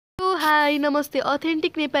High नमस्ते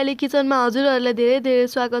authentic Nepali किचनमा हजुरहरूलाई धेरै धेरै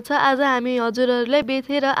स्वागत छ। आज हामी हजुरहरूलाई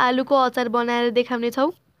बेथे र आलुको अचार बनाएर देखाउने छौं।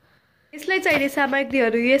 यसलाई चाहिने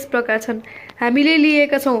सामग्रीहरू यस प्रकार छन्। हामीले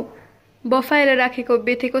लिएका छौं बफाएर राखेको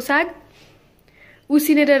बेथेको साग,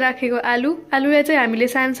 उसिनेर राखेको आलुलाई चाहिँ हामीले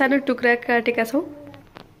सानो सानो टुक्रा काटेका छौं,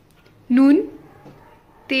 नुन,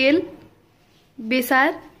 तेल, बेसार,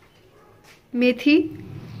 मेथी,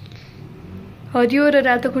 हरियो र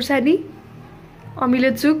रातो खुर्सानी,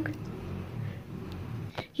 अमिलो चुक।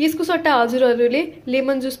 यसको सट्टा हजुरहरूले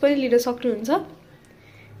लेमन जुस पनि लिन सक्नुहुन्छ,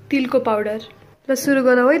 तिलको पाउडर। ल सुरु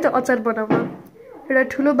गरौँ है त अचार बनाउन। एउटा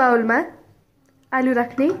ठुलो बाउलमा आलु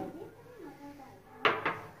राख्ने,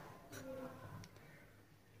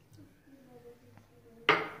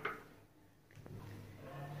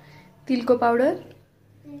 तिलको पाउडर,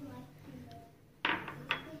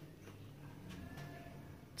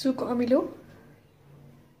 चुक अमिलो,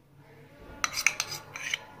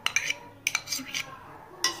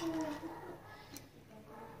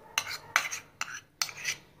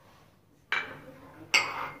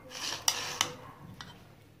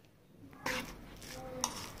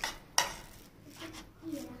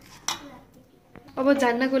 अब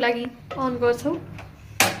झान्नको लागि अन गर्छौं।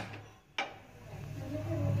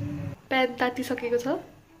 प्यान तातिसकेको छ,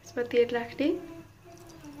 यसमा तेल राख्ने।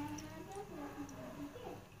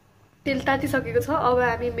 तेल तातिसकेको छ, अब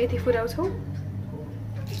हामी मेथी फुराउँछौं।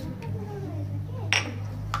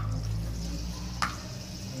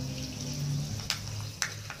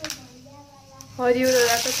 हरियो र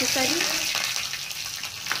रातो खुर्सानी,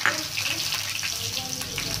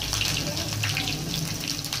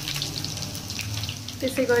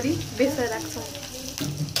 त्यसै गरी बेसार राख्छौं।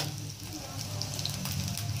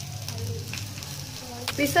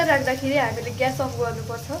 बेसार राख्दाखेरि हामीले ग्यास अफ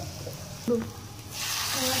गर्नुपर्छ।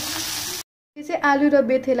 यो चाहिँ आलु र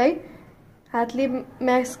बेथेलाई हातले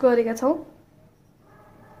म्यास गरेका छौं।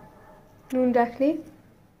 नुन राख्ने,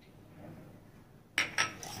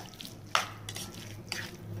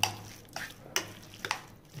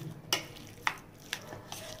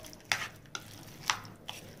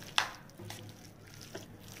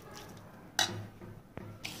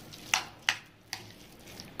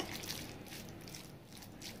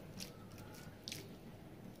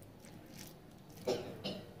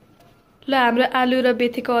 ल हाम्रो आलु र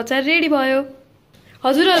बेथेको अचार रेडी भयो।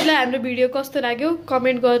 हजुरहरूलाई हाम्रो भिडियो कस्तो लाग्यो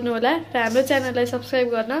कमेन्ट गर्नु होला र हाम्रो च्यानललाई सब्स्क्राइब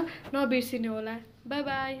गर्न नबिर्सिनु होला। Bye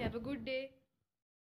bye, have a good day.